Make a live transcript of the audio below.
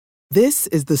This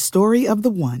is the story of the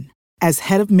one. As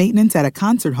head of maintenance at a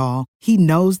concert hall, he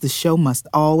knows the show must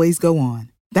always go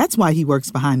on. That's why he works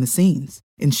behind the scenes,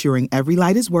 ensuring every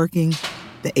light is working,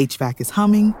 the HVAC is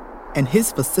humming, and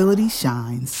his facility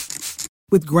shines.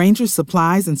 With Grainger's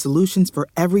supplies and solutions for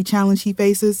every challenge he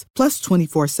faces, plus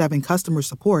 24/7 customer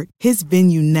support, his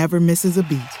venue never misses a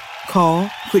beat. Call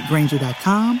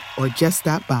quickgrainger.com or just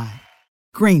stop by.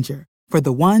 Grainger, for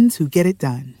the ones who get it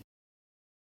done.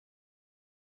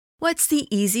 What's the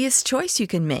easiest choice you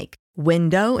can make?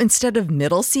 Window instead of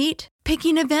middle seat?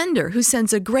 Picking a vendor who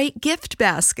sends a great gift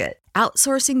basket?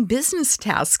 Outsourcing business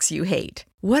tasks you hate?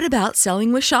 What about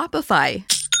selling with Shopify?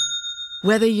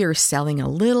 Whether you're selling a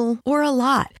little or a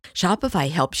lot,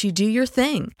 Shopify helps you do your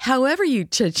thing, however you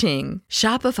cha-ching.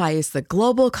 Shopify is the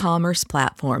global commerce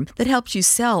platform that helps you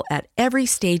sell at every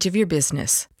stage of your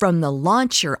business. From the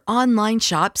launch your online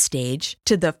shop stage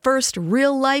to the first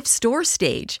real-life store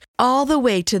stage, all the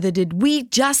way to the did we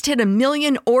just hit a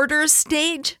million orders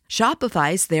stage.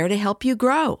 Shopify's there to help you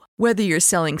grow. Whether you're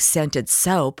selling scented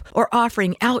soap or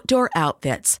offering outdoor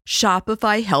outfits,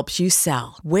 Shopify helps you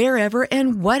sell. Wherever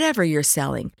and whatever you're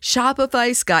selling,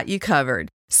 Shopify's got you covered.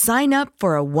 Sign up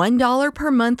for a $1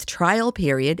 per month trial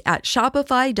period at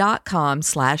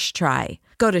shopify.com/try.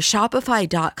 Go to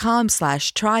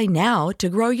shopify.com/try now to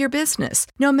grow your business,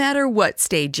 no matter what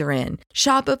stage you're in.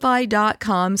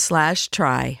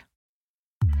 Shopify.com/try.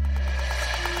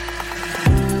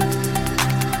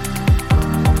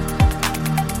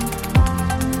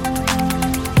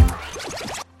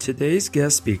 Today's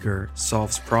guest speaker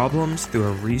solves problems through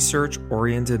a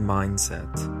research-oriented mindset.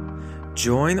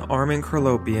 Join Armin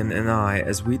Kurlopian and I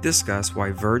as we discuss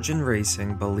why Virgin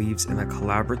Racing believes in a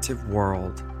collaborative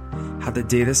world, how the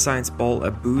data science bowl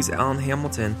at Booz Allen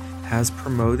Hamilton has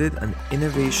promoted an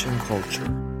innovation culture,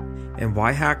 and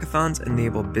why hackathons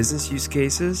enable business use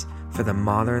cases for the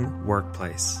modern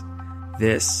workplace.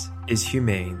 This is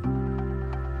Humane.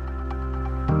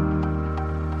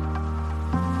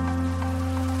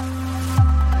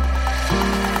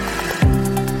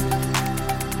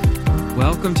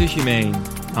 Welcome to Humane.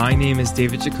 My name is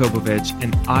David Jakobovich,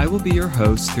 and I will be your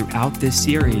host throughout this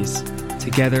series.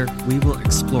 Together, we will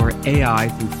explore AI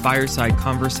through fireside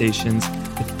conversations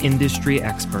with industry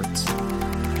experts.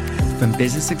 From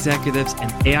business executives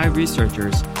and AI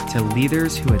researchers to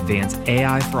leaders who advance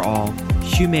AI for all,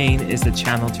 Humane is the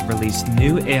channel to release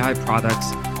new AI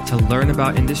products, to learn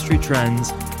about industry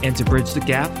trends, and to bridge the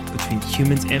gap between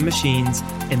humans and machines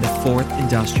in the fourth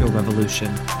industrial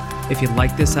revolution. If you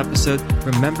like this episode,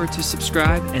 remember to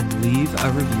subscribe and leave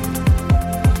a review.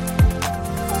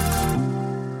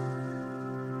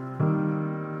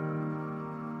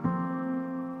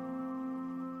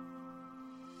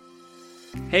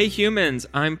 Hey humans,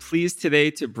 I'm pleased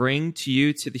today to bring to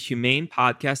you to the Humane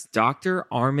podcast, Dr.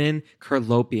 Armin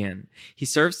Kurlopian. He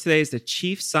serves today as the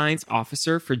Chief Science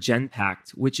Officer for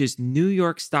Genpact, which is New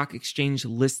York Stock Exchange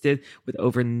listed with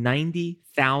over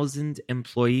 90,000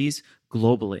 employees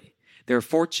globally. They're a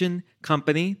Fortune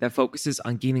company that focuses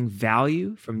on gaining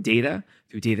value from data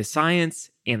through data science,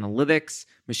 analytics,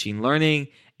 machine learning,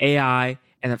 AI,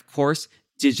 and of course,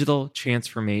 digital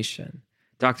transformation.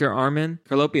 Dr. Armin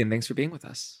Kurlopian, thanks for being with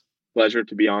us. Pleasure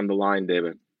to be on the line,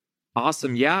 David.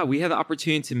 Awesome. Yeah, we had the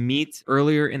opportunity to meet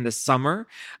earlier in the summer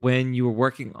when you were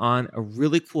working on a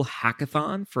really cool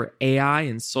hackathon for AI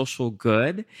and social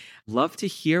good. Love to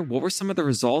hear what were some of the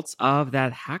results of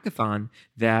that hackathon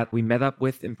that we met up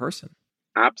with in person.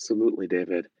 Absolutely,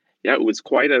 David. Yeah, it was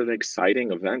quite an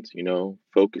exciting event,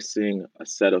 focusing a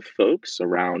set of folks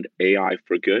around AI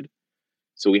for good.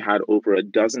 So we had over a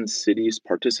dozen cities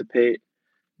participate,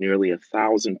 nearly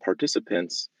 1,000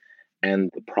 participants,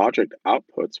 and the project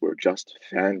outputs were just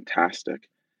fantastic.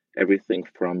 Everything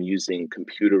from using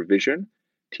computer vision,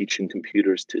 teaching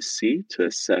computers to see, to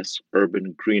assess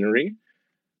urban greenery,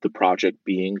 the project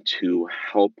being to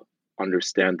help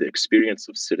understand the experience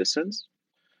of citizens,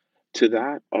 to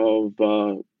that of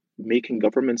making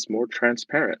governments more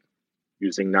transparent,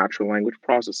 using natural language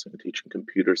processing, teaching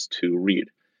computers to read.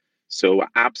 So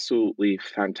absolutely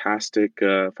fantastic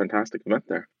event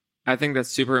there. I think that's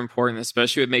super important,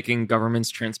 especially with making governments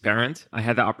transparent. I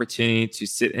had the opportunity to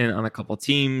sit in on a couple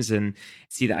teams and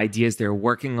see the ideas they're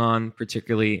working on,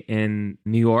 particularly in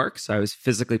New York. So I was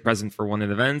physically present for one of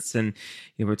the events, and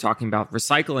we're talking about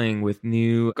recycling with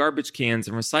new garbage cans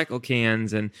and recycle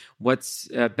cans, and what's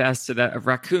best so that a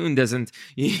raccoon doesn't,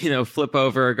 flip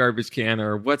over a garbage can,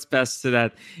 or what's best so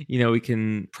that, we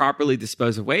can properly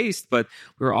dispose of waste. But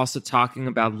we were also talking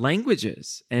about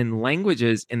languages in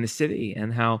the city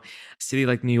and how A city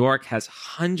like New York has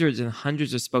hundreds and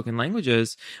hundreds of spoken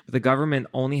languages, but the government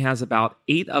only has about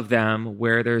 8 of them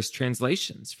where there's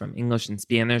translations from English and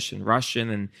Spanish and Russian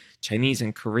and Chinese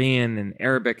and Korean and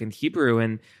Arabic and Hebrew.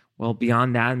 And well,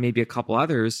 beyond that, and maybe a couple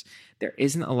others, there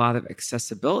isn't a lot of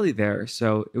accessibility there.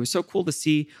 So it was so cool to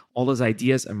see all those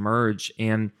ideas emerge.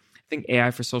 And I think AI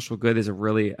for social good is a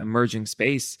really emerging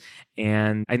space.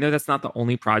 And I know that's not the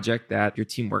only project that your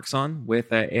team works on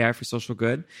with AI for social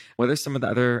good. What are some of the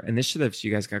other initiatives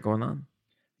you guys got going on?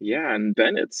 Yeah, and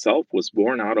Ben itself was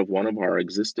born out of one of our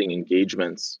existing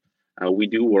engagements. We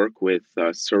do work with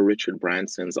Sir Richard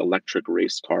Branson's electric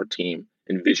race car team,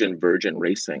 Envision Virgin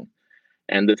Racing.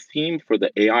 And the theme for the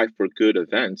AI for Good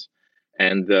event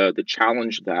and the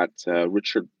challenge that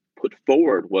Richard put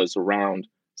forward was around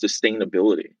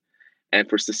sustainability. And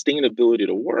for sustainability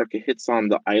to work, it hits on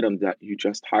the item that you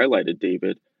just highlighted,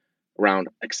 David, around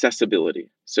accessibility.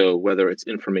 So whether it's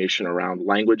information around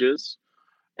languages,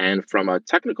 and from a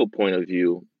technical point of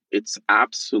view, it's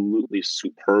absolutely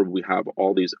superb. We have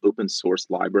all these open source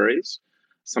libraries,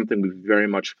 something we very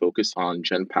much focus on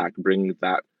Genpact, bringing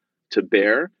that to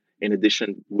bear in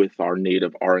addition with our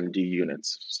native R&D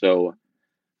units. So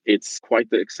it's quite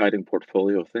the exciting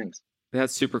portfolio of things.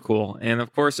 That's super cool. And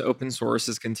of course, open source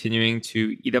is continuing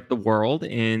to eat up the world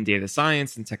in data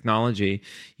science and technology.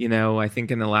 I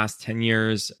think in the last 10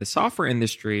 years, the software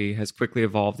industry has quickly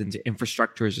evolved into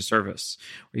infrastructure as a service,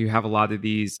 where you have a lot of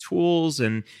these tools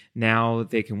and now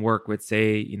they can work with,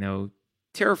 say,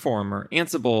 Terraform or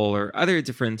Ansible or other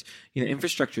different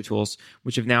infrastructure tools,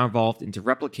 which have now evolved into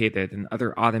Replicated and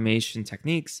other automation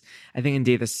techniques. I think in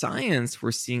data science,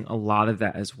 we're seeing a lot of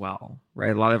that as well,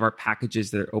 right? A lot of our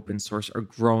packages that are open source are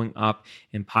growing up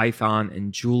in Python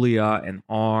and Julia and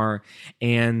R.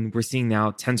 And we're seeing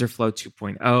now TensorFlow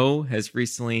 2.0 has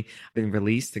recently been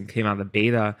released and came out of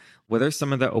beta. What are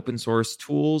some of the open source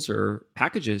tools or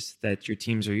packages that your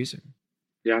teams are using?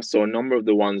 Yeah, so a number of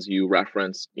the ones you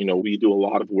referenced, we do a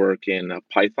lot of work in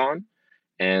Python,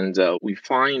 and we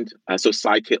find, so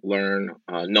scikit-learn,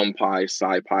 NumPy,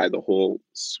 SciPy, the whole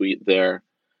suite there.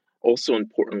 Also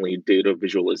importantly, data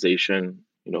visualization,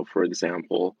 for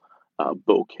example,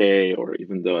 Bokeh or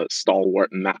even the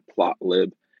stalwart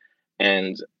Matplotlib.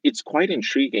 And it's quite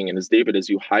intriguing. And as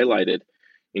you highlighted,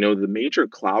 the major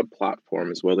cloud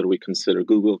platforms, whether we consider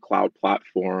Google Cloud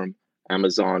Platform,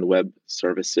 Amazon Web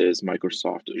Services,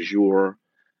 Microsoft Azure,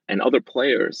 and other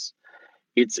players,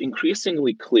 it's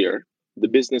increasingly clear the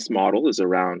business model is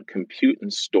around compute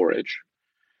and storage.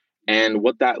 And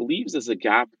what that leaves as a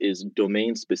gap is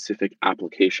domain specific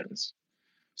applications.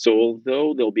 So,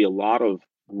 although there'll be a lot of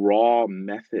raw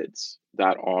methods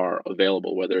that are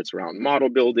available, whether it's around model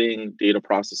building, data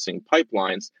processing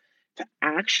pipelines, to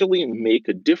actually make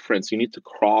a difference, you need to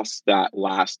cross that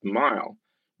last mile,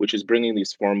 which is bringing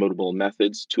these formidable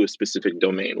methods to a specific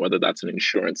domain, whether that's in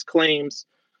insurance claims,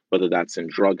 whether that's in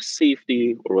drug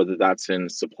safety, or whether that's in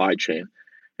supply chain.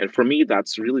 And for me,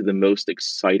 that's really the most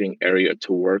exciting area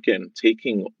to work in,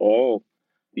 taking all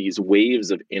these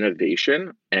waves of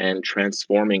innovation and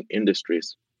transforming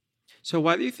industries. So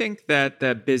why do you think that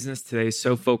the business today is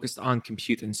so focused on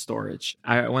compute and storage?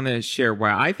 I want to share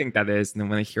why I think that is, and I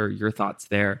want to hear your thoughts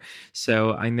there.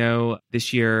 So I know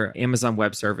this year, Amazon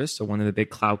Web Service, so one of the big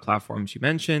cloud platforms you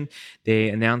mentioned, they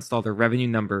announced all their revenue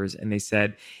numbers, and they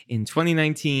said in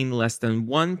 2019, less than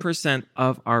 1%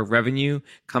 of our revenue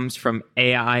comes from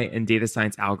AI and data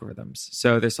science algorithms.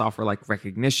 So there's software like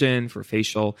recognition for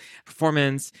facial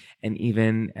performance, and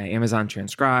even Amazon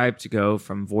Transcribe to go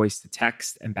from voice to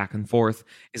text and back and forth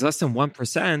is less than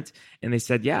 1%. And they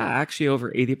said, yeah, actually over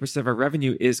 80% of our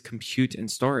revenue is compute and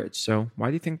storage. So why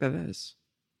do you think that is?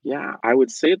 Yeah, I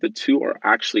would say the two are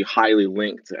actually highly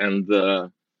linked. And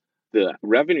the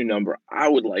revenue number I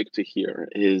would like to hear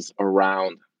is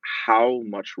around how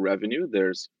much revenue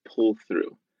there's pull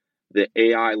through. The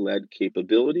AI-led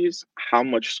capabilities, how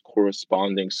much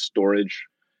corresponding storage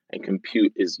and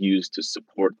compute is used to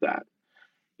support that.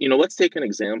 Let's take an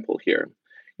example here.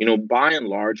 By and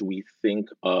large, we think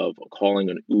of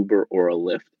calling an Uber or a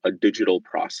Lyft a digital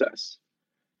process.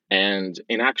 And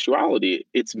in actuality,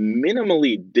 it's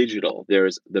minimally digital.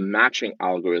 There's the matching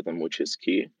algorithm, which is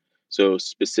key. So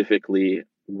specifically,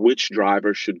 which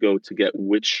driver should go to get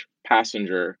which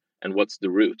passenger and what's the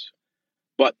route.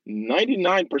 But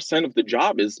 99% of the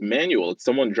job is manual. It's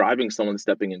someone driving, someone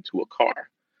stepping into a car.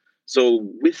 So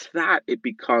with that, it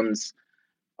becomes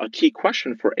a key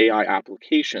question for AI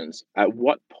applications. At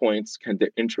what points can the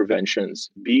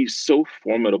interventions be so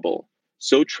formidable,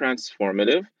 so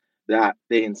transformative that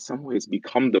they in some ways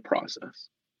become the process?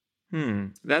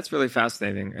 That's really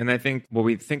fascinating. And I think what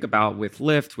we think about with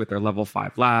Lyft, with their level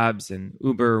 5 labs, and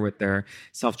Uber with their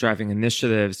self-driving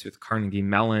initiatives with Carnegie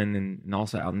Mellon and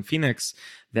also out in Phoenix,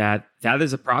 that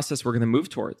is a process we're going to move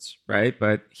towards, right?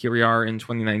 But here we are in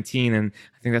 2019, and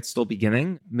I think that's still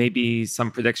beginning. Maybe some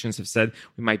predictions have said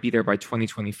we might be there by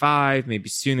 2025, maybe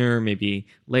sooner, maybe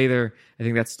later. I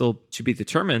think that's still to be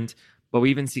determined. But we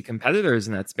even see competitors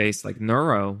in that space like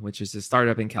Nuro, which is a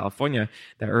startup in California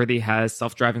that already has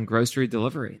self-driving grocery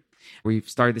delivery. We've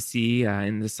started to see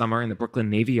in the summer in the Brooklyn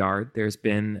Navy Yard, there's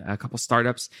been a couple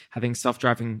startups having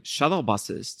self-driving shuttle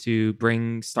buses to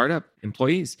bring startup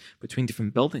employees between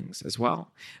different buildings as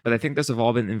well. But I think those have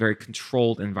all been in very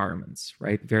controlled environments,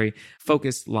 right? Very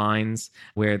focused lines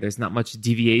where there's not much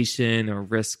deviation or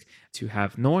risk to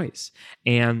have noise.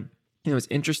 And what's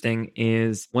interesting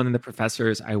is one of the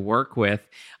professors I work with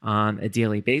on a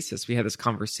daily basis, we had this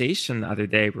conversation the other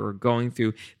day. We were going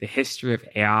through the history of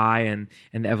AI and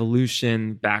the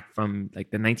evolution back from like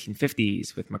the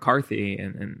 1950s with McCarthy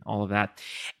and all of that.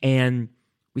 And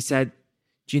we said,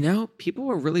 do you know, people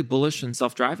were really bullish on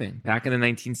self-driving back in the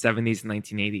 1970s and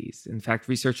 1980s. In fact,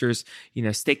 researchers,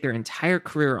 staked their entire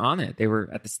career on it. They were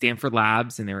at the Stanford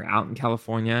labs and they were out in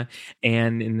California,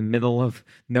 and in the middle of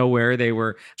nowhere, they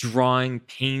were drawing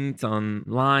paint on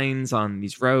lines on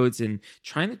these roads and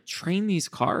trying to train these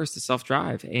cars to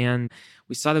self-drive. And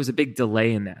we saw there was a big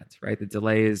delay in that, right? The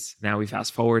delay is now we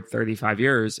fast forward 35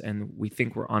 years and we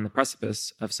think we're on the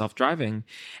precipice of self-driving.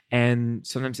 And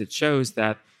sometimes it shows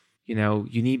that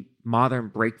you need modern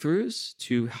breakthroughs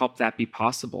to help that be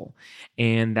possible.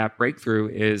 And that breakthrough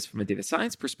is, from a data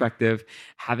science perspective,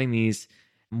 having these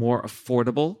more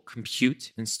affordable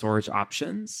compute and storage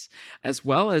options, as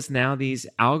well as now these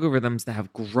algorithms that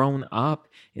have grown up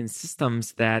in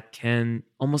systems that can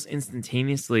almost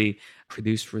instantaneously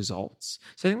produce results.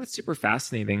 So I think that's super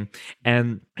fascinating.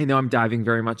 And I know I'm diving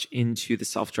very much into the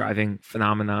self-driving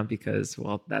phenomena because,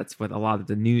 well, that's what a lot of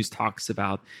the news talks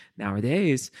about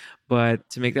nowadays. But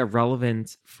to make that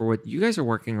relevant for what you guys are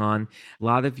working on, a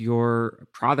lot of your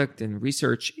product and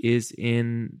research is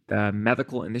in the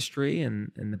medical industry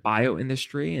and the bio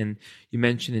industry. And you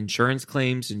mentioned insurance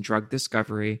claims and drug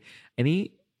discovery.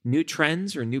 Any new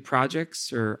trends or new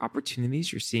projects or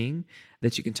opportunities you're seeing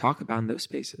that you can talk about in those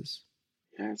spaces?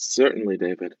 Yeah, certainly,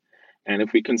 David. And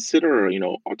if we consider,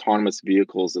 autonomous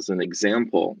vehicles as an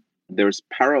example, there's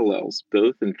parallels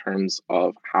both in terms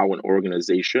of how an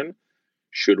organization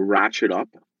should ratchet up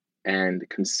and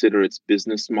consider its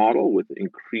business model with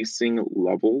increasing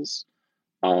levels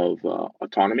of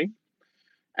autonomy.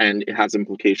 And it has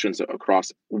implications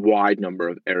across a wide number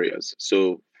of areas.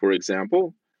 So, for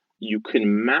example, you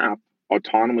can map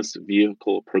autonomous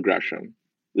vehicle progression,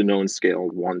 the known scale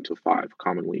 1 to 5,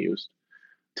 commonly used,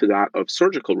 to that of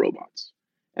surgical robots.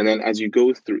 And then as you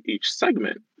go through each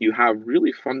segment, you have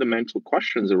really fundamental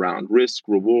questions around risk,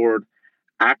 reward,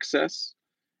 access.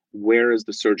 Where is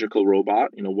the surgical robot?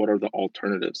 What are the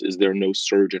alternatives? Is there no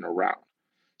surgeon around?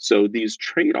 So these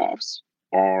trade-offs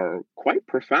are quite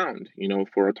profound.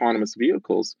 For autonomous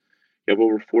vehicles, you have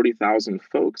over 40,000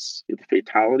 folks with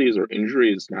fatalities or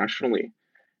injuries nationally.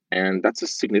 And that's a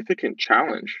significant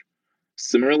challenge.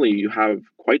 Similarly, you have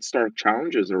quite stark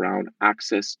challenges around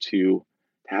access to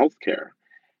healthcare.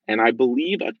 And I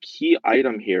believe a key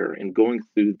item here in going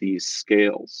through these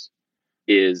scales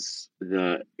is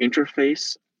the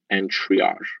interface and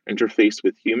interface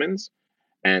with humans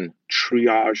and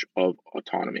triage of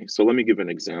autonomy. So let me give an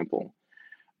example.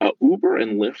 Uber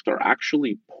and Lyft are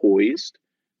actually poised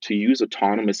to use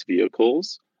autonomous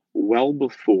vehicles well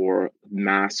before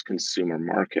mass consumer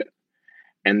market.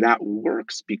 And that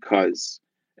works because,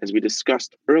 as we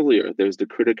discussed earlier, there's the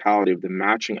criticality of the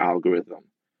matching algorithm,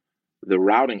 the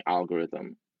routing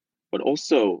algorithm, but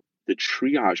also the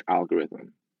triage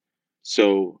algorithm.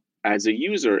 So as a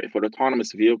user, if an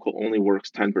autonomous vehicle only works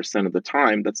 10% of the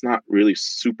time, that's not really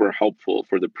super helpful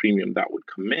for the premium that would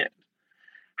come in.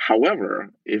 However,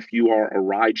 if you are a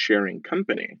ride-sharing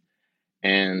company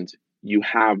and you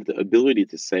have the ability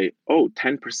to say,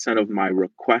 10% of my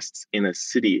requests in a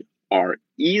city are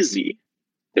easy,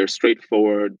 they're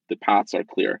straightforward, the paths are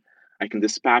clear, I can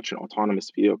dispatch an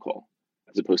autonomous vehicle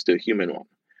as opposed to a human one.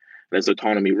 And as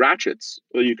autonomy ratchets,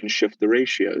 you can shift the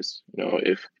ratios.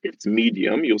 If it's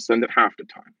medium, you'll send it half the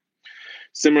time.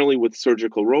 Similarly with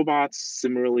surgical robots,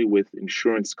 similarly with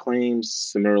insurance claims,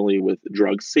 similarly with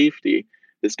drug safety,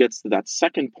 this gets to that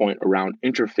second point around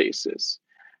interfaces.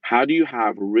 How do you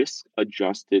have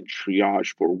risk-adjusted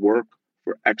triage for work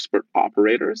for expert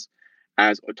operators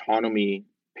as autonomy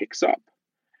picks up?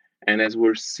 And as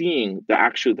we're seeing,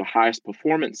 the highest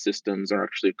performance systems are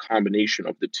actually a combination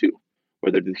of the two,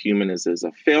 whether the human is as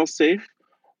a fail-safe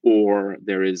or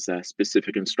there is a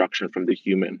specific instruction from the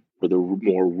human for the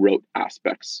more rote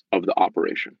aspects of the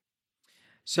operation.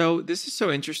 So, this is so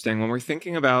interesting. When we're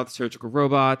thinking about surgical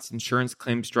robots, insurance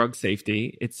claims, drug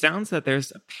safety, it sounds that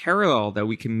there's a parallel that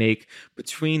we can make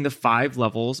between the 5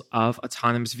 levels of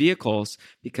autonomous vehicles,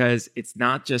 because it's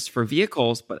not just for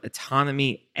vehicles, but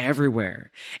autonomy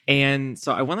everywhere. And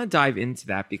so I want to dive into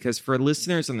that because for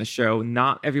listeners on the show,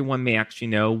 not everyone may actually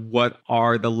know what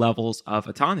are the levels of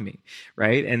autonomy,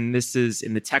 right? And this is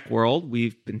in the tech world.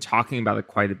 We've been talking about it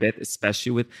quite a bit,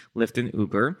 especially with Lyft and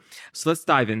Uber. So let's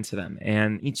dive into them.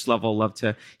 And each level, I'd love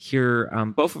to hear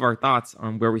both of our thoughts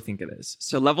on where we think it is.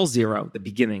 So level 0, the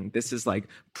beginning, this is like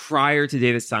prior to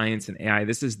data science and AI.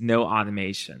 This is no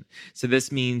automation. So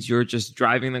this means you're just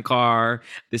driving the car.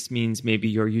 This means maybe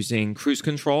you're using cruise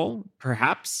control,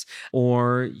 perhaps,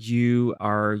 or you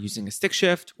are using a stick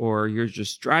shift, or you're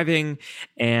just driving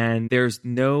and there's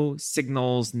no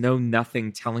signals, no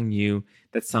nothing telling you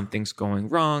that something's going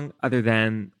wrong other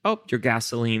than, oh, your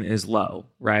gasoline is low,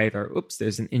 right? Or, oops,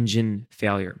 there's an engine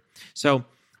failure. So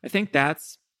I think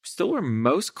that's still where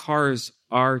most cars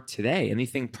are today.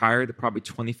 Anything prior to probably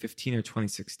 2015 or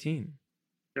 2016.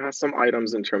 Some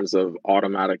items in terms of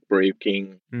automatic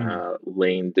braking,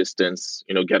 lane distance,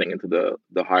 getting into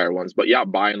the higher ones. But yeah,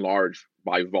 by and large,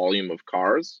 by volume of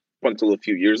cars, up until a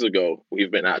few years ago,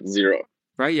 we've been at 0.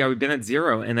 Right. Yeah, we've been at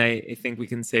 0. And I think we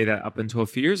can say that up until a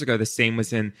few years ago, the same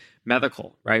was in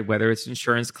medical, right? Whether it's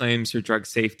insurance claims or drug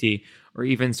safety or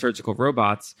even surgical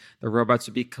robots, the robots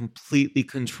would be completely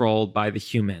controlled by the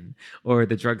human. Or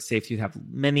the drug safety would have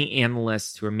many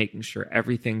analysts who are making sure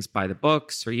everything's by the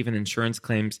books, or even insurance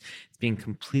claims, it's being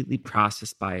completely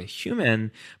processed by a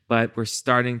human. But we're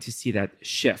starting to see that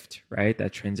shift, right?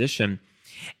 That transition.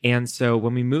 And so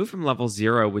when we move from level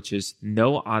 0, which is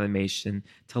no automation,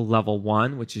 to level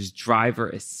 1, which is driver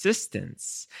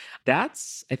assistance,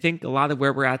 that's, I think, a lot of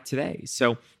where we're at today.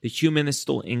 So the human is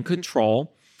still in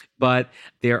control, but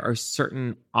there are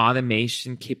certain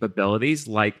automation capabilities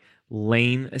like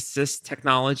lane assist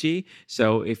technology.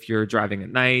 So if you're driving at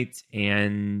night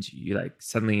and you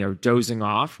suddenly are dozing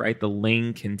off, right, the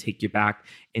lane can take you back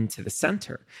into the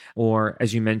center. Or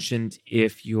as you mentioned,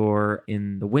 if you're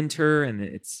in the winter and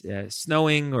it's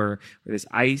snowing or there's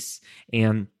ice,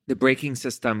 and the braking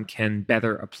system can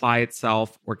better apply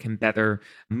itself or can better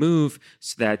move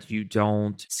so that you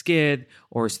don't skid,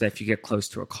 or so that if you get close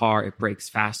to a car, it brakes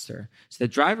faster. So the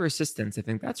driver assistance, I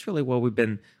think that's really what we've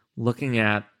been looking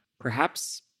at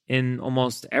perhaps in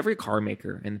almost every car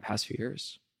maker in the past few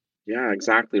years. Yeah,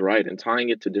 exactly right. And tying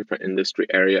it to different industry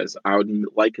areas, I would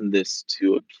liken this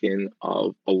to akin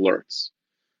of alerts.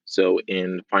 So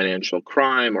in financial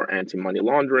crime or anti-money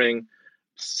laundering,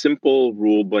 simple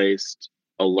rule-based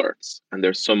alerts. And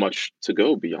there's so much to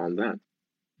go beyond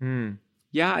that.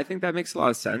 Yeah, I think that makes a lot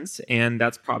of sense. And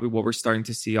that's probably what we're starting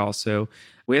to see also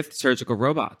with surgical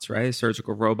robots, right? A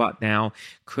surgical robot now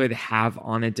could have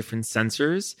on it different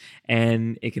sensors,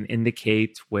 and it can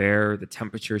indicate where the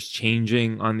temperature is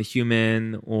changing on the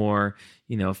human, or,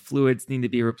 fluids need to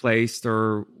be replaced,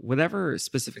 or whatever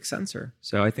specific sensor.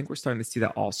 So I think we're starting to see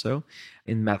that also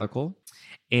in medical.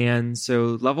 And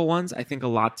so level 1's, I think, a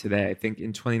lot today. I think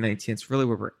in 2019, it's really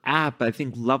where we're at. But I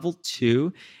think level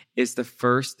 2 is the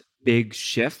first big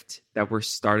shift that we're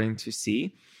starting to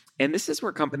see. And this is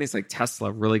where companies like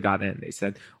Tesla really got in. They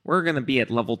said, we're going to be at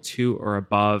level 2 or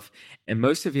above. And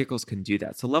most of the vehicles can do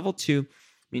that. So level 2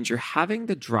 means you're having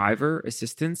the driver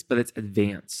assistance, but it's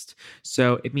advanced.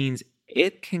 So it means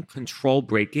it can control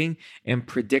braking and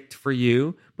predict for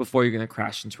you before you're going to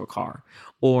crash into a car.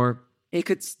 Or it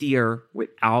could steer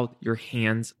without your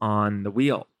hands on the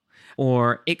wheel.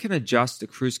 Or it can adjust the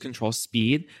cruise control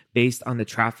speed based on the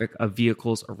traffic of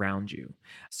vehicles around you.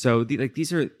 So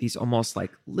these are almost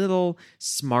like little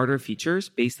smarter features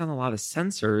based on a lot of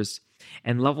sensors.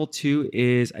 And level 2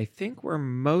 is, I think, where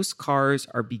most cars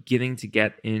are beginning to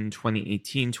get in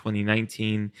 2018,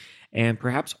 2019. And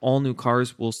perhaps all new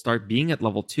cars will start being at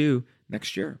level 2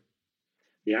 next year.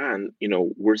 Yeah, and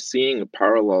we're seeing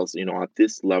parallels, at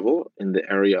this level in the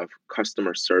area of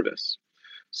customer service.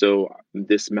 So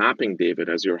this mapping, David,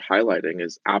 as you're highlighting,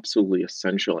 is absolutely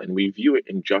essential. And we view it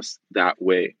in just that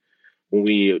way. When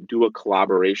we do a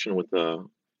collaboration with a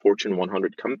Fortune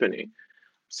 100 company,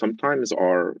 sometimes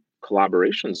our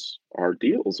collaborations, our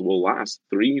deals will last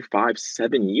 3, 5,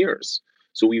 7 years.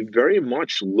 So we very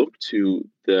much look to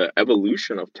the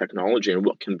evolution of technology and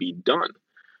what can be done,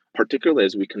 particularly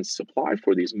as we can supply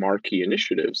for these marquee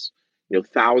initiatives,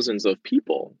 thousands of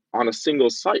people on a single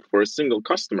site for a single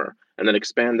customer, and then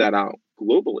expand that out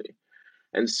globally.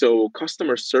 And so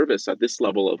customer service at this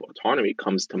level of autonomy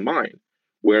comes to mind.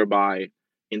 whereby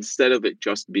instead of it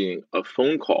just being a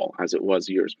phone call as it was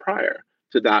years prior,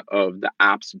 to that of the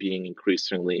apps being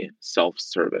increasingly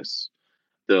self-service,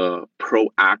 the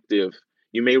proactive.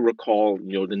 You may recall,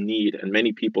 the need, and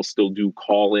many people still do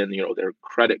call in, their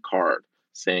credit card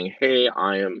saying, "Hey,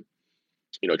 I am,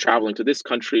 traveling to this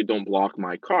country, don't block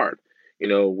my card."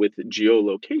 With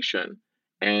geolocation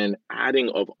and adding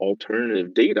of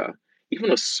alternative data,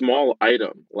 even a small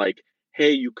item like,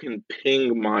 "Hey, you can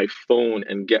ping my phone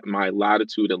and get my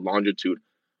latitude and longitude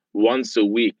once a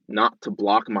week, not to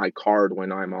block my card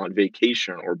when I'm on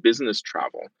vacation or business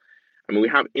travel." I mean, we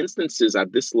have instances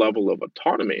at this level of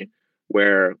autonomy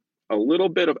where a little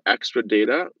bit of extra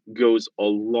data goes a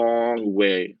long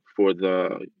way for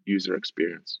the user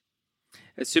experience.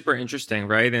 It's super interesting,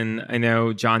 right? And I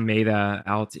know John Maeda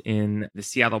out in the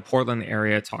Seattle, Portland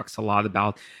area talks a lot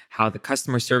about how the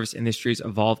customer service industry has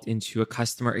evolved into a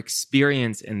customer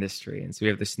experience industry. And so we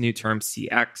have this new term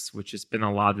CX, which has been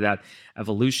a lot of that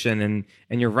evolution.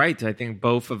 And you're right. I think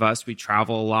both of us, we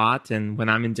travel a lot. And when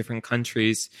I'm in different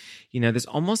countries, there's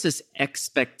almost this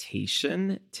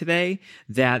expectation today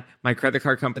that my credit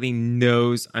card company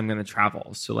knows I'm going to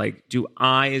travel. So like, do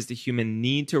I, as the human,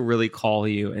 need to really call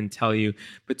you and tell you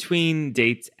between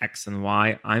dates X and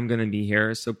Y, I'm going to be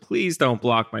here. So please don't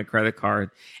block my credit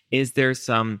card. Is there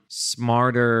some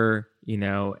smarter,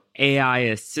 AI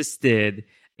assisted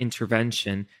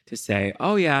intervention to say,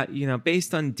 oh yeah,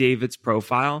 based on David's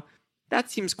profile, that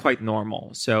seems quite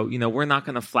normal. So, we're not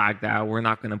going to flag that. We're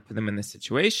not going to put them in this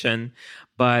situation,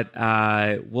 but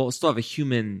we'll still have a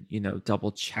human,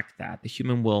 double check that. The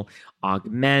human will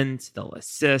augment, they'll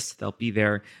assist, they'll be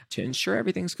there to ensure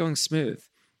everything's going smooth.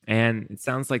 And it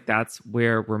sounds like that's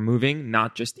where we're moving,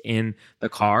 not just in the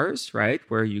cars, right?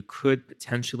 Where you could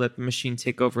potentially let the machine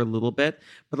take over a little bit,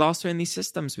 but also in these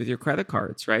systems with your credit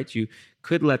cards, right? You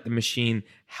could let the machine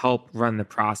help run the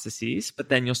processes, but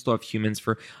then you'll still have humans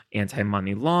for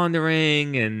anti-money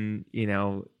laundering and,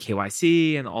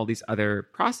 KYC and all these other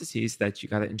processes that you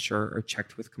got to ensure are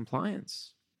checked with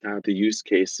compliance. The use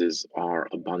cases are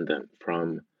abundant,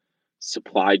 from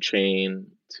supply chain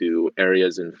to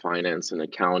areas in finance and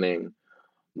accounting,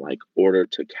 like order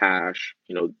to cash,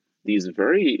 these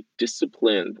very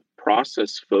disciplined,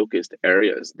 process focused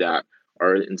areas that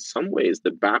are in some ways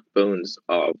the backbones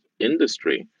of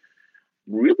industry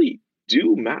really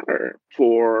do matter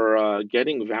for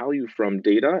getting value from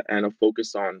data and a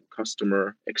focus on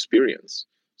customer experience.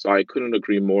 So I couldn't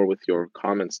agree more with your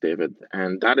comments, David.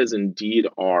 And that is indeed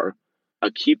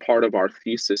a key part of our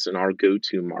thesis in our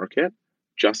go-to market.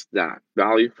 Just that,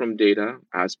 value from data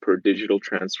as per digital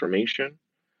transformation,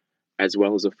 as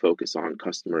well as a focus on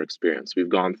customer experience. We've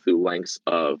gone through lengths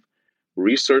of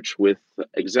research with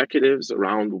executives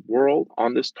around the world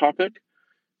on this topic,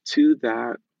 to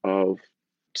that of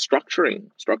structuring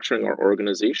our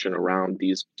organization around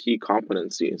these key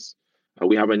competencies.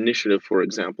 We have an initiative, for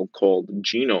example, called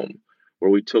Genome, where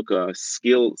we took a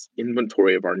skills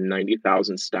inventory of our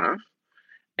 90,000 staff,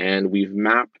 and we've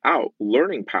mapped out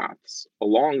learning paths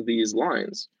along these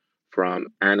lines, from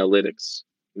analytics,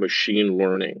 machine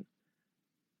learning,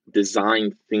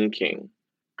 design thinking,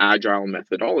 agile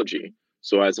methodology.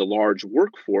 So as a large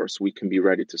workforce, we can be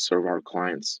ready to serve our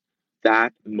clients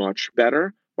that much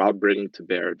better while bringing to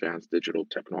bear advanced digital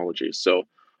technology. So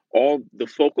all the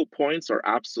focal points are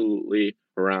absolutely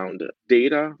around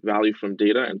data, value from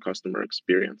data, and customer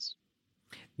experience.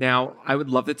 Now, I would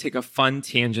love to take a fun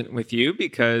tangent with you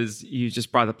because you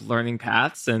just brought up learning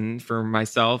paths. And for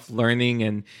myself, learning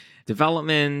and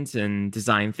development and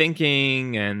design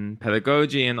thinking and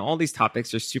pedagogy and all these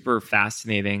topics are super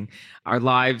fascinating. Our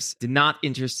lives did not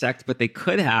intersect, but they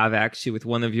could have actually with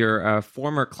one of your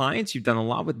former clients. You've done a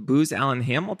lot with Booz Allen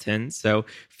Hamilton. So a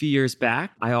few years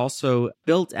back, I also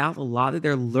built out a lot of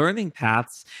their learning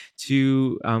paths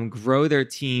to grow their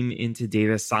team into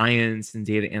data science and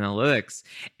data analytics.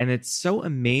 And it's so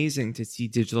amazing to see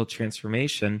digital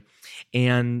transformation.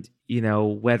 And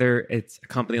whether it's a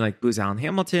company like Booz Allen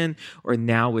Hamilton or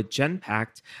now with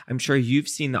Genpact, I'm sure you've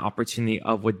seen the opportunity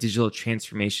of what digital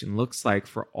transformation looks like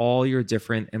for all your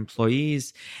different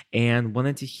employees, and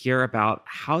wanted to hear about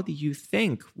how do you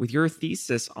think with your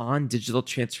thesis on digital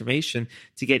transformation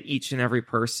to get each and every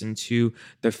person to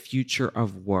the future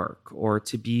of work, or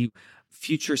to be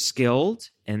future skilled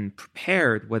and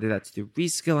prepared, whether that's through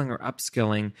reskilling or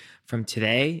upskilling from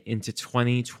today into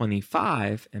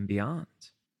 2025 and beyond.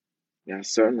 Yeah,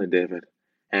 certainly, David.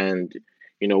 And,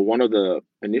 one of the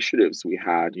initiatives we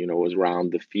had, was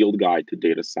around the field guide to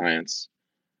data science,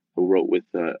 who wrote with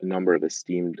a number of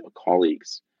esteemed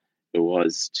colleagues. It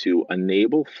was to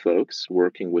enable folks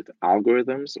working with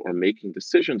algorithms or making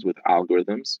decisions with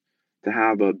algorithms to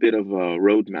have a bit of a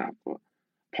roadmap.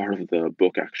 Part of the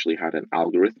book actually had an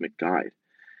algorithmic guide.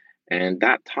 And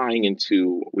that tying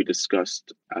into what we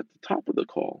discussed at the top of the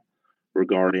call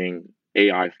regarding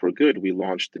AI for good, we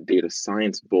launched the Data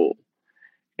Science Bowl.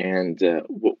 And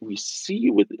what we see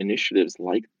with initiatives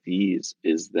like these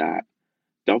is that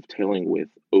dovetailing with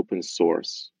open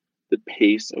source, the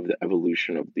pace of the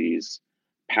evolution of these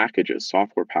packages,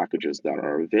 software packages that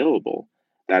are available,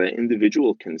 that an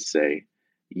individual can say,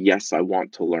 yes, I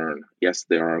want to learn. Yes,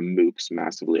 there are MOOCs,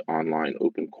 massively online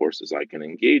open courses I can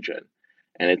engage in.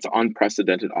 And it's an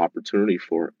unprecedented opportunity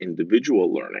for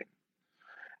individual learning.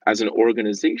 As an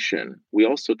organization, we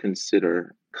also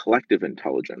consider collective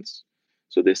intelligence.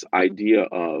 So, this idea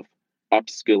of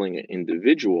upskilling an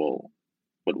individual,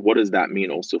 but what does that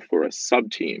mean also for a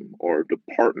sub team or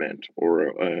department or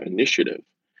an initiative?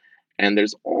 And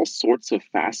there's all sorts of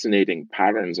fascinating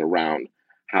patterns around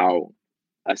how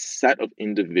a set of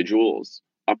individuals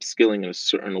upskilling in a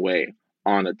certain way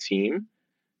on a team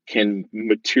can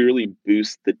materially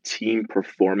boost the team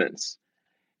performance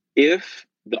if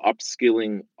the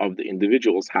upskilling of the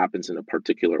individuals happens in a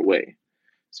particular way.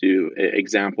 So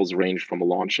examples range from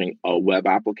launching a web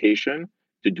application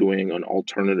to doing an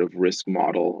alternative risk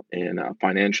model in a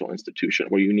financial institution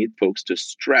where you need folks to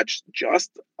stretch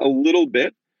just a little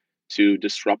bit to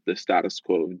disrupt the status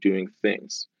quo of doing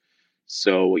things.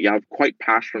 So yeah, I'm quite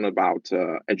passionate about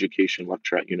education,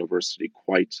 lecture at university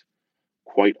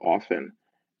quite often.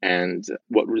 And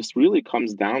what this really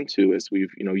comes down to is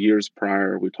years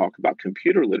prior, we talk about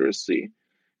computer literacy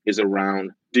is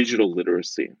around digital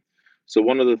literacy. So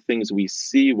one of the things we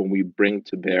see when we bring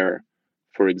to bear,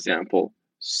 for example,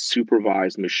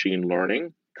 supervised machine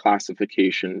learning,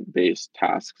 classification-based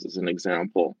tasks as an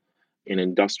example, in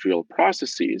industrial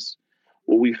processes,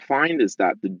 what we find is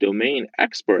that the domain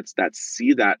experts that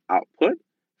see that output,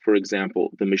 for example,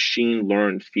 the machine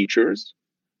learned features,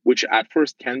 which at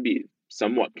first can be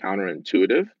somewhat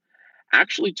counterintuitive,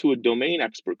 actually to a domain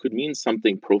expert could mean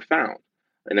something profound.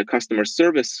 In a customer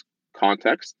service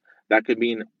context, that could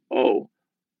mean, oh,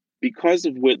 because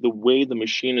of the way the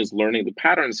machine is learning the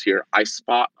patterns here, I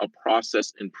spot a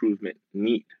process improvement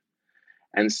need.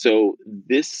 And so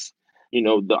this,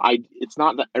 it's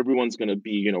not that everyone's going to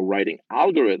be, writing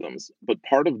algorithms, but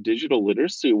part of digital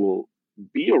literacy will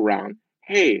be around,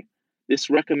 hey, this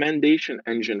recommendation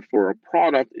engine for a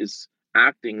product is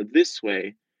acting this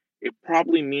way. It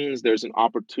probably means there's an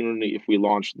opportunity if we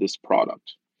launch this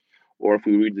product or if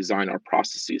we redesign our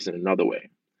processes in another way.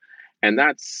 And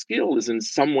that skill is in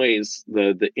some ways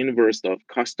the inverse of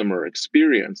customer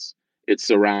experience. It's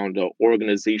around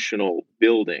organizational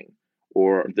building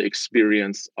or the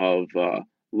experience of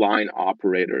line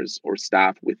operators or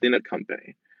staff within a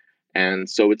company. And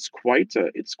so it's quite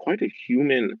a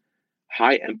human,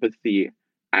 high empathy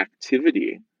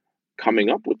activity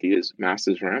coming up with these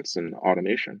massive ramps in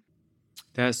automation.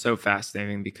 That is so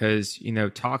fascinating because,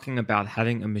 talking about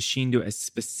having a machine do a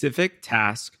specific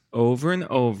task over and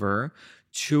over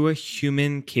to a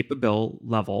human capable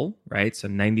level, right? So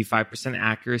 95%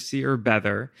 accuracy or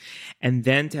better. And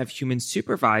then to have humans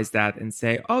supervise that and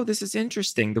say, oh, this is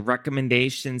interesting. The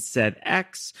recommendation said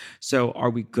X. So are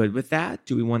we good with that?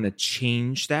 Do we want to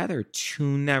change that or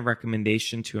tune that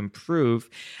recommendation to improve?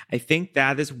 I think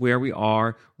that is where we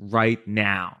are right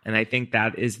now. And I think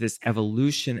that is this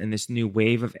evolution and this new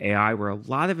wave of AI where a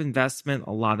lot of investment,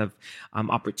 a lot of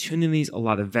opportunities, a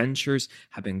lot of ventures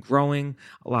have been growing.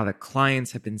 A lot of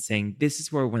clients have been saying, this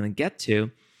is where we want to get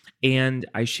to. And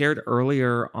I shared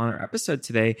earlier on our episode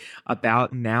today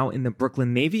about now in the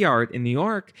Brooklyn Navy Yard in New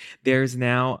York, there's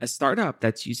now a startup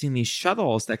that's using these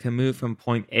shuttles that can move from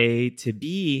point A to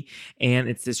B. And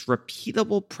it's this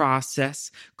repeatable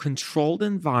process, controlled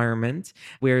environment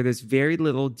where there's very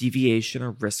little deviation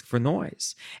or risk for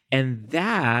noise. And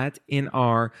that in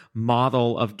our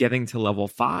model of getting to level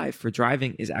 5 for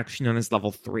driving is actually known as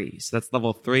level 3. So that's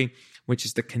level 3, which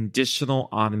is the conditional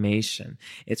automation.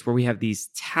 It's where we have these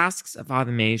tasks of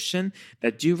automation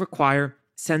that do require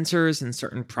sensors and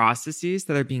certain processes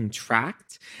that are being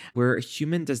tracked, where a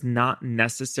human does not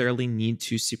necessarily need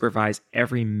to supervise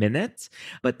every minute,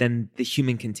 but then the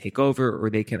human can take over or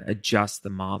they can adjust the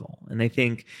model. And I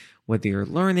think whether you're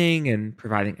learning and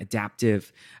providing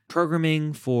adaptive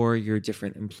programming for your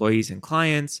different employees and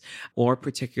clients, or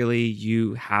particularly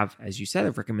you have, as you said,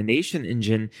 a recommendation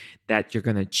engine that you're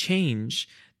going to change,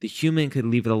 the human could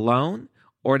leave it alone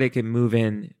or they can move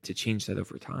in to change that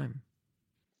over time.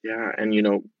 Yeah, and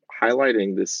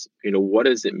highlighting this, what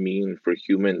does it mean for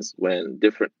humans when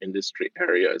different industry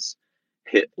areas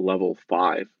hit level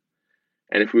 5?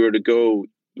 And if we were to go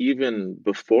even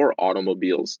before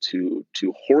automobiles to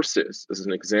horses, as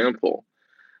an example.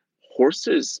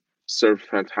 Horses served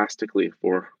fantastically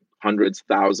for hundreds,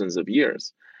 thousands of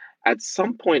years. At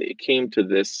some point, it came to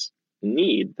this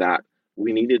need that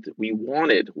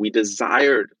we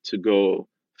desired to go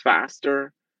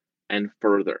faster and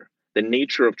further. The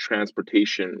nature of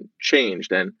transportation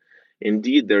changed, and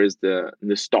indeed, there is the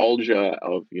nostalgia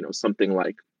of something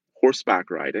like horseback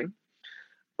riding,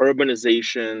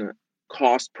 urbanization,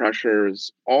 cost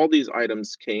pressures. All these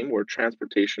items came where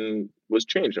transportation was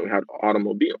changed, and we had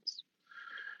automobiles.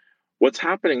 What's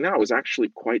happening now is actually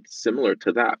quite similar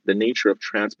to that. The nature of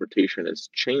transportation is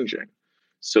changing,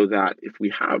 so that if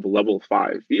we have level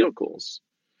 5 vehicles,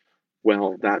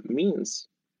 well, that means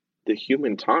the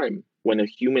human time, when a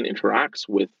human interacts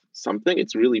with something,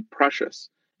 it's really precious.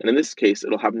 And in this case,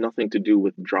 it'll have nothing to do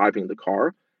with driving the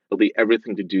car. It'll be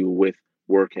everything to do with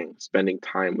working, spending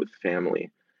time with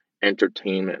family,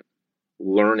 entertainment,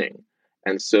 learning.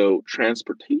 And so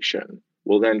transportation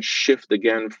will then shift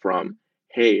again from,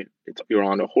 hey, you're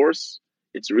on a horse,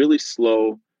 it's really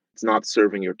slow, it's not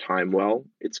serving your time well,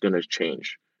 it's going to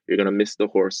change. You're going to miss the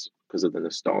horse because of the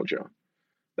nostalgia.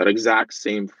 That exact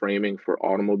same framing for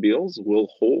automobiles will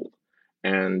hold.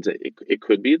 And it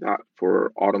could be that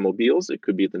for automobiles, it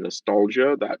could be the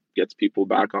nostalgia that gets people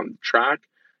back on the track.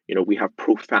 We have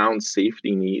profound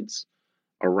safety needs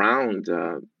around,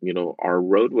 our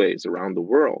roadways around the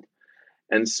world.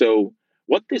 And so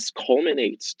what this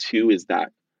culminates to is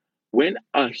that when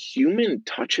a human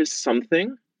touches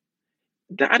something,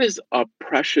 that is a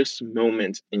precious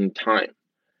moment in time.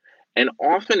 And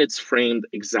often it's framed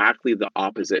exactly the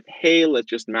opposite. Hey, let's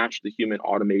just match the human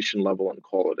automation level and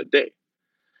call it a day.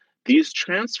 These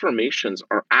transformations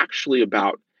are actually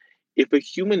about, if a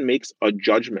human makes a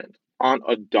judgment on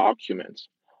a document,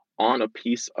 on a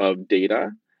piece of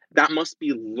data, that must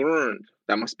be learned,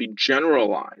 that must be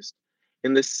generalized.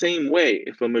 In the same way,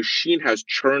 if a machine has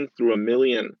churned through 1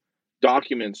 million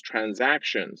documents,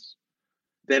 transactions,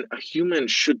 then a human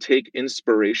should take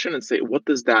inspiration and say, what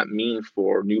does that mean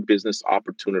for new business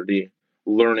opportunity,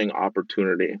 learning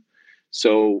opportunity?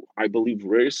 So I believe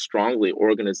very strongly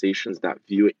organizations that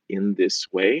view it in this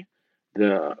way,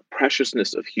 the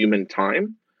preciousness of human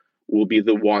time, will be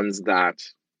the ones that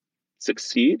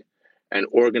succeed. And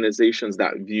organizations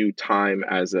that view time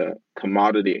as a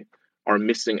commodity are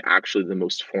missing actually the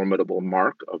most formidable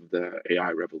mark of the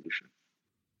AI revolution.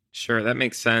 Sure, that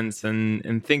makes sense.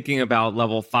 And thinking about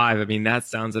level 5, I mean, that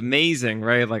sounds amazing,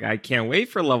 right? Like, I can't wait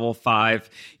for level 5,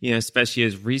 especially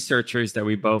as researchers that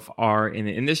we both are in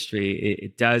the industry.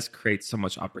 It does create so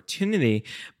much opportunity,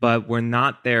 but we're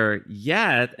not there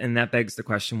yet. And that begs the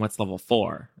question, what's level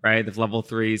 4, right? If level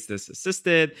 3 is this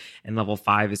assisted and level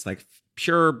 5 is like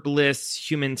pure bliss,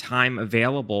 human time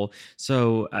available.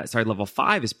 So, level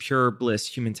 5 is pure bliss,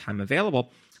 human time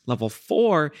available. Level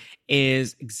 4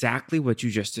 is exactly what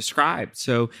you just described.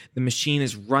 So the machine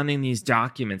is running these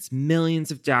documents,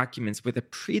 millions of documents with a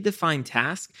predefined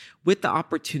task with the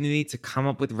opportunity to come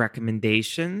up with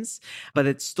recommendations, but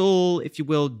it's still, if you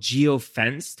will,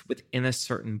 geo-fenced within a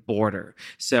certain border.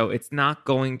 So it's not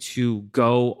going to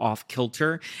go off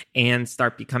kilter and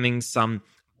start becoming some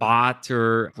bot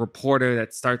or reporter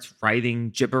that starts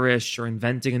writing gibberish or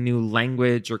inventing a new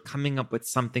language or coming up with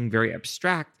something very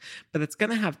abstract, but it's going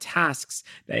to have tasks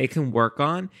that it can work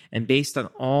on, and based on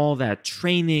all that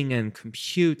training and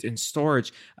compute and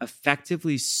storage,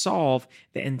 effectively solve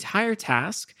the entire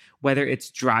task, whether it's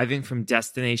driving from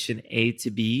destination A to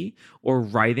B or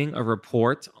writing a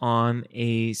report on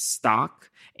a stock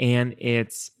and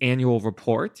its annual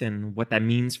report and what that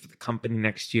means for the company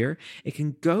next year. It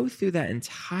can go through that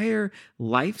entire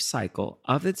life cycle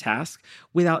of the task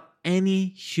without any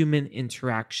human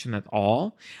interaction at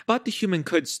all. But the human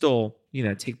could still,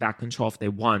 take back control if they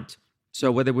want.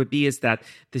 So what it would be is that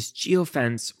this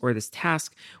geofence or this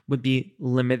task would be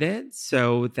limited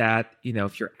so that,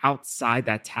 if you're outside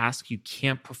that task, you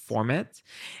can't perform it.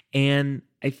 And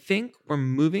I think we're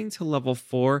moving to level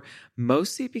 4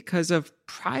 mostly because of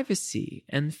privacy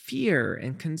and fear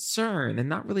and concern and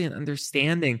not really an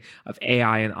understanding of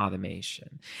AI and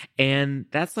automation. And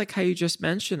that's like how you just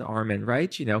mentioned, Armin,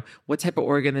 right? What type of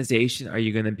organization are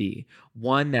you going to be?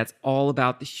 One that's all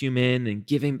about the human and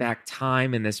giving back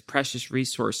time and this precious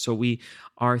resource. So we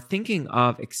are thinking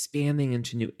of expanding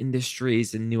into new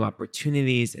industries and new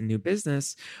opportunities and new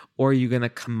business, or are you going to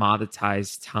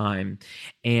commoditize time?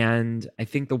 And I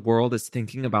think the world is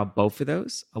thinking about both of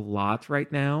those a lot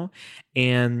right now.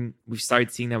 And we've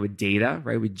started seeing that with data,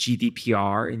 right? With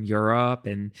GDPR in Europe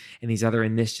and these other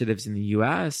initiatives in the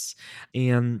US.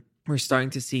 And we're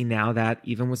starting to see now that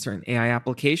even with certain AI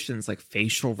applications like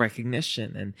facial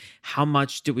recognition, and how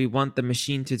much do we want the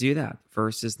machine to do that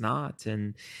versus not?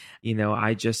 And,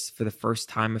 I just, for the first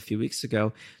time a few weeks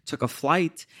ago, took a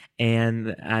flight,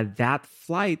 and that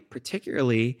flight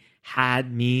particularly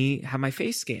had my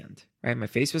face scanned, right? My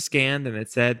face was scanned and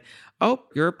it said, "Oh,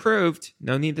 you're approved.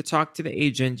 No need to talk to the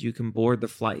agent. You can board the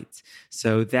flight."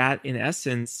 So that in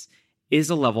essence is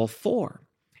a level 4.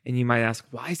 And you might ask,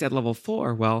 why is that level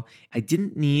 4? Well, I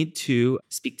didn't need to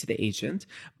speak to the agent,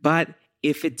 but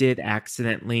if it did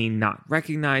accidentally not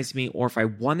recognize me, or if I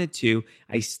wanted to,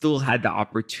 I still had the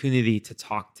opportunity to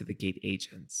talk to the gate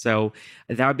agent. So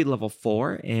that would be level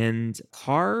 4. And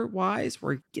car-wise,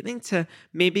 we're getting to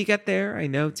maybe get there. I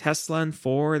know Tesla and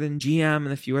Ford and GM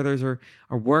and a few others are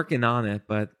working on it,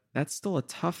 but that's still a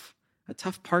tough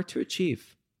part to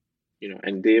achieve.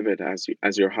 And David,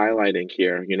 as you're highlighting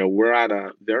here, we're at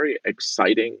a very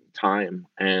exciting time,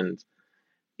 and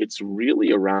it's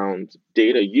really around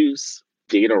data use,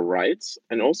 data rights,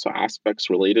 and also aspects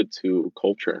related to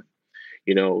culture.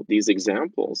 These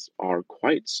examples are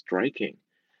quite striking.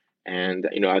 And,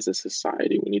 as a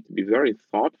society, we need to be very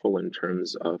thoughtful in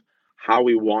terms of how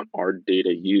we want our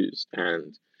data used.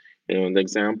 And, the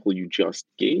example you just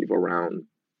gave around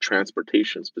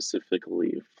transportation,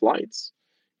 specifically flights,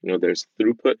 there's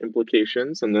throughput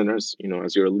implications, and then there's,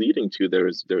 as you're leading to,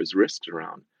 there's risks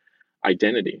around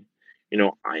identity.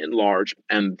 I and large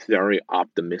am very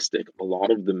optimistic. A lot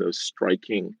of the most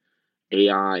striking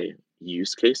AI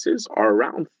use cases are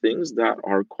around things that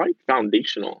are quite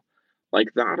foundational,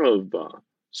 like that of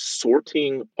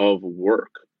sorting of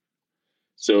work.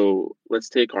 So let's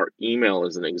take our email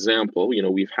as an example.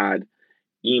 We've had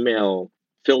email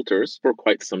filters for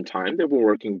quite some time. They've been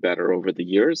working better over the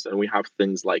years, and we have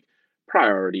things like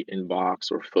priority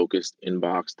inbox or focused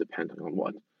inbox, depending on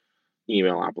what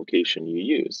email application you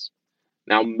use.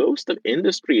 Now, most of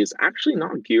industry is actually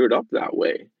not geared up that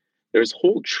way. There's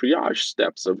whole triage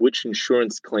steps of which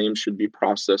insurance claims should be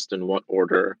processed in what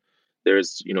order.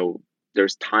 There's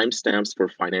timestamps for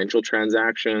financial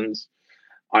transactions,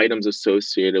 items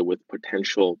associated with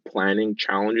potential planning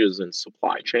challenges in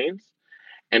supply chains.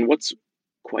 And what's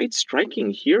quite striking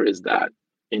here is that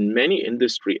in many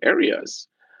industry areas,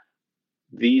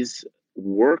 these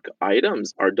work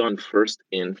items are done first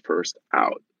in, first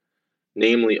out.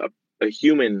 Namely, a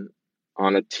human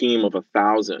on a team of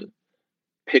 1,000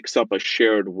 picks up a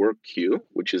shared work queue,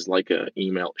 which is like a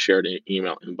shared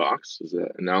email inbox, is an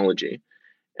analogy,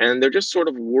 and they're just sort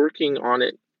of working on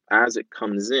it as it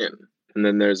comes in. And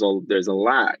then there's a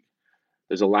lag.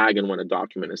 There's a lag in when a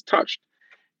document is touched.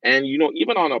 And,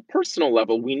 even on a personal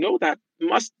level, we know that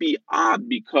must be odd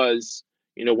because,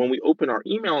 when we open our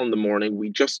email in the morning,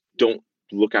 we just don't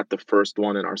look at the first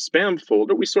one in our spam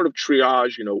folder. We sort of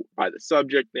triage, by the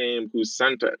subject name, who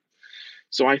sent it.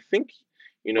 So I think,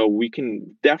 we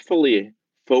can definitely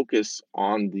focus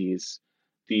on these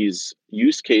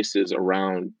use cases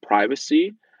around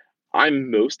privacy.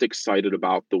 I'm most excited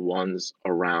about the ones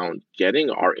around getting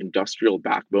our industrial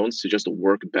backbones to just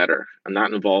work better. And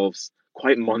that involves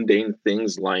quite mundane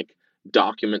things like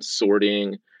document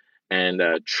sorting and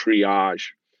triage.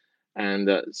 And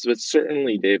so it's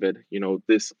certainly, David,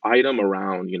 this item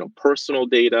around, personal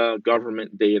data,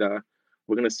 government data,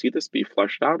 we're going to see this be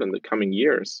fleshed out in the coming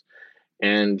years.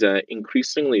 And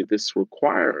increasingly, this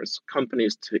requires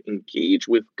companies to engage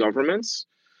with governments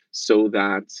so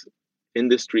that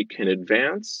industry can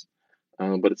advance,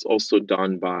 but it's also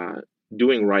done by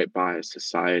doing right by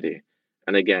society.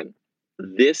 And again,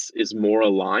 this is more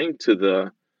aligned to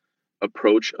the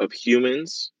approach of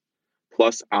humans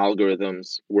plus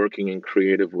algorithms working in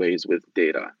creative ways with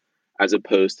data, as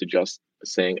opposed to just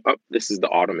saying, oh, this is the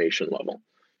automation level.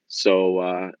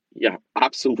 So,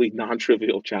 absolutely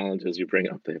non-trivial challenges you bring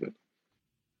up, David.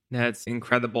 That's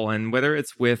incredible. And whether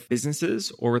it's with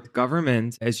businesses or with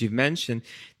government, as you've mentioned,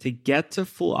 to get to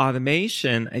full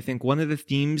automation, I think one of the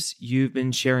themes you've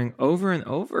been sharing over and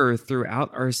over throughout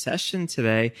our session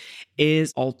today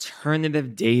is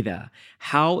alternative data.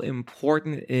 How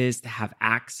important it is to have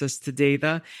access to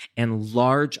data and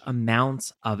large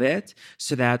amounts of it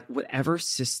so that whatever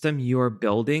system you are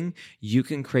building, you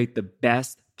can create the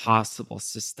best possible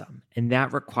system. And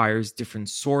that requires different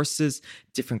sources,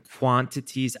 different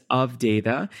quantities of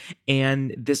data.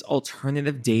 And this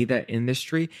alternative data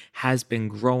industry has been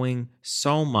growing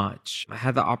so much. I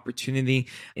had the opportunity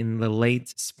in the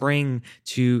late spring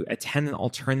to attend an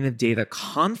alternative data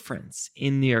conference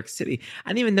in New York City. I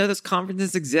didn't even know those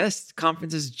conferences exist.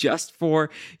 Conferences just for,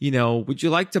 would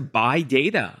you like to buy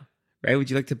data right? Would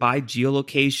you like to buy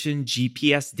geolocation,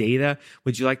 GPS data?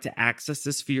 Would you like to access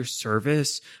this for your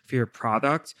service, for your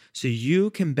product? So you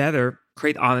can better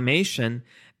create automation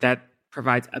that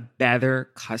provides a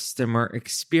better customer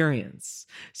experience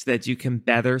so that you can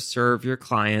better serve your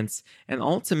clients and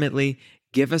ultimately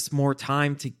give us more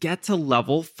time to get to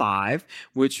level 5,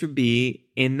 which would be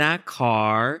in that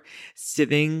car,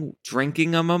 sitting,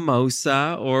 drinking a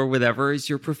mimosa or whatever is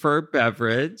your preferred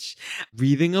beverage,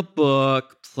 reading a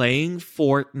book, playing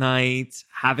Fortnite,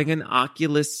 having an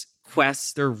Oculus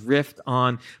Quest or Rift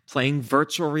on, playing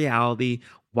virtual reality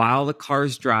while the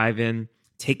car's driving,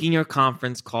 taking your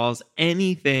conference calls,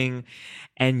 anything,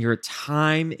 and your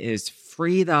time is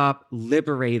freed up,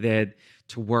 liberated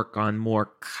to work on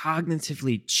more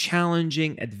cognitively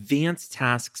challenging, advanced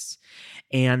tasks.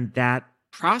 And that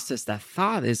process, that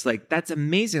thought is like, that's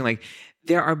amazing. Like,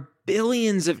 there are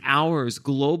billions of hours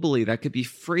globally that could be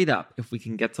freed up if we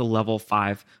can get to level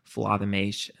 5 full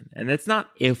automation. And it's not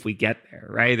if we get there,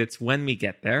 right? It's when we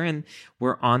get there, and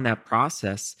we're on that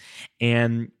process.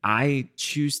 And I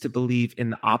choose to believe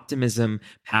in the optimism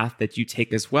path that you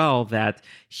take as well, that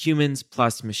humans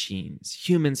plus machines,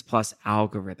 humans plus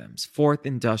algorithms, fourth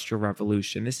industrial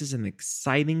revolution. This is an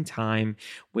exciting time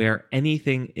where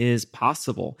anything is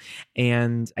possible.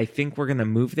 And I think we're going to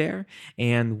move there,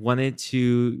 and wanted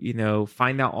to,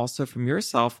 find out also from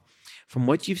yourself, from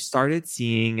what you've started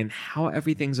seeing and how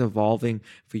everything's evolving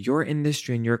for your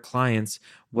industry and your clients.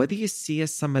 What do you see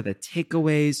as some of the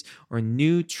takeaways or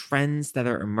new trends that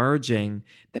are emerging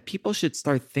that people should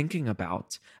start thinking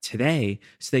about today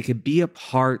so they could be a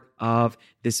part of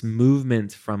this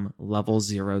movement from level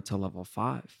 0 to level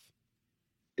 5?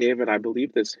 David, I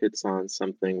believe this hits on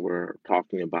something we're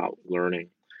talking about: learning.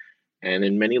 And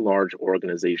in many large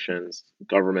organizations,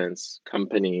 governments,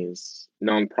 companies,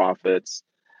 nonprofits,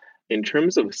 in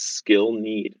terms of skill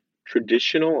need,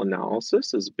 traditional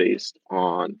analysis is based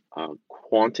on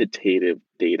quantitative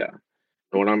data.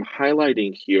 And what I'm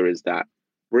highlighting here is that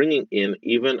bringing in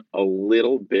even a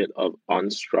little bit of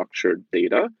unstructured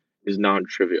data is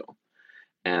non-trivial,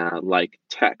 like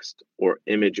text or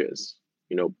images,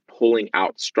 pulling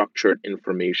out structured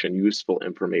information, useful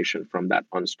information from that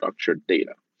unstructured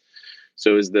data.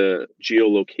 So as the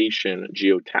geolocation,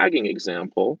 geotagging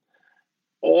example,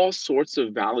 all sorts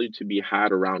of value to be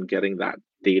had around getting that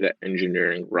data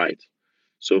engineering right.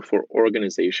 So for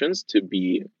organizations to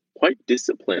be quite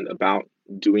disciplined about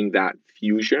doing that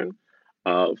fusion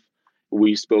of,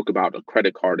 we spoke about a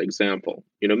credit card example.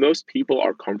 Most people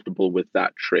are comfortable with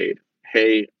that trade.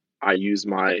 Hey, I use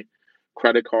my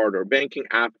credit card or banking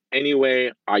app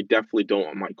anyway. I definitely don't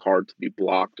want my card to be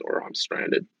blocked or I'm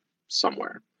stranded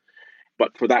somewhere.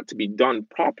 But for that to be done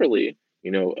properly,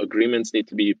 agreements need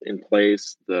to be in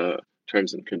place, the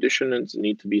terms and conditions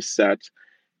need to be set,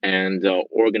 and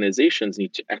organizations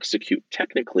need to execute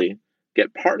technically,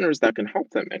 get partners that can help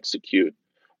them execute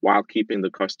while keeping the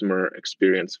customer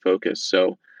experience focused.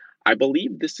 So I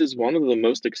believe this is one of the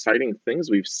most exciting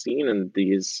things we've seen in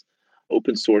these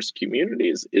open source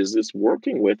communities, is this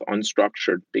working with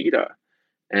unstructured data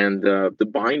and the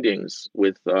bindings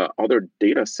with other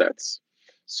data sets.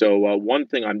 So one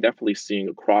thing I'm definitely seeing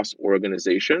across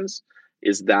organizations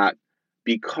is that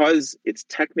because it's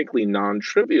technically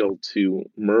non-trivial to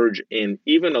merge in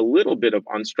even a little bit of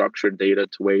unstructured data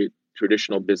to the way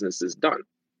traditional business is done,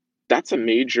 that's a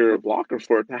major blocker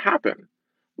for it to happen,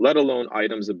 let alone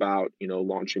items about,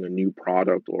 launching a new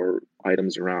product or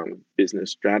items around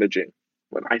business strategy.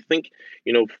 But I think,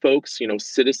 folks,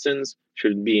 citizens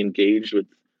should be engaged with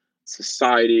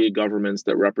society, governments,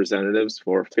 their representatives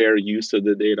for fair use of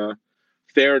the data,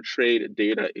 fair trade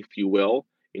data, if you will.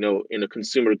 In a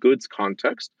consumer goods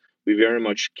context, we very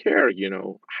much care,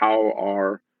 how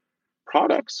our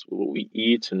products, what we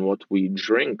eat and what we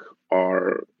drink,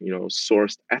 are,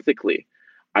 sourced ethically.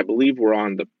 I believe we're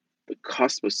on the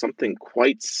cusp of something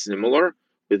quite similar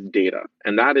with data.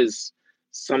 And that is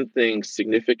something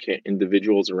significant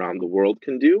individuals around the world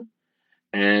can do.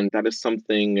 And that is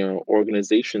something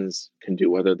organizations can do,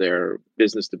 whether they're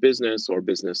business to business or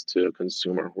business to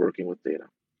consumer, working with data.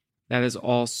 That is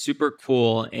all super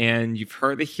cool. And you've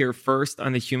heard it here first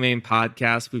on the Humane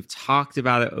Podcast. We've talked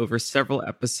about it over several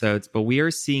episodes, but we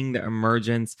are seeing the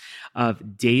emergence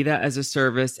of data as a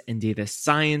service and data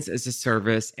science as a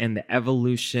service, and the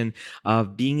evolution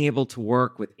of being able to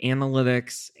work with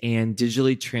analytics and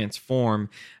digitally transform.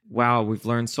 Wow, we've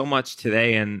learned so much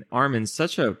today. And Armin,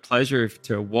 such a pleasure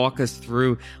to walk us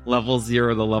through level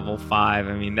 0 to level 5.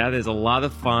 I mean, that is a lot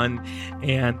of fun,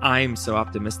 and I'm so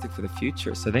optimistic for the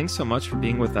future. So thanks so much for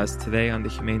being with us today on the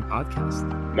Humane Podcast.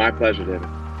 My pleasure, David.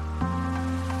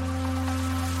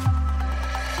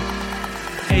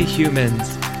 Hey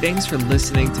humans, thanks for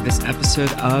listening to this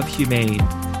episode of Humane.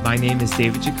 My name is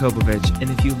David Jakobovich, and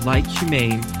if you like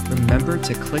Humane, remember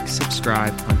to click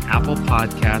subscribe on Apple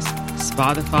Podcasts,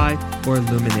 Spotify, or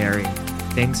Luminary.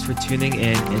 Thanks for tuning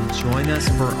in and join us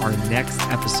for our next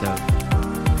episode.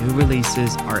 New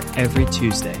releases are every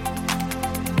Tuesday.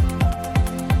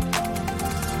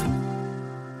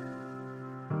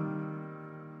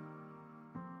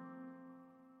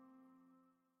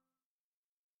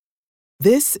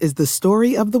 This is the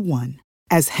story of the one.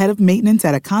 As head of maintenance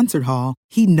at a concert hall,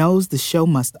 he knows the show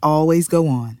must always go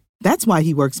on. That's why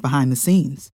he works behind the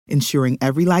scenes, ensuring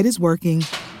every light is working,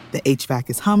 the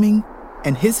HVAC is humming,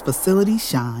 and his facility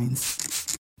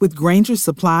shines. With Grainger's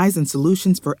supplies and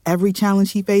solutions for every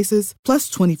challenge he faces, plus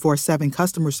 24/7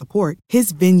 customer support,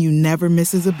 his venue never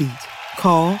misses a beat.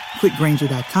 Call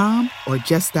quickgrainger.com or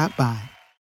just stop by.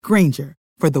 Grainger,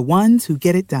 for the ones who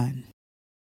get it done.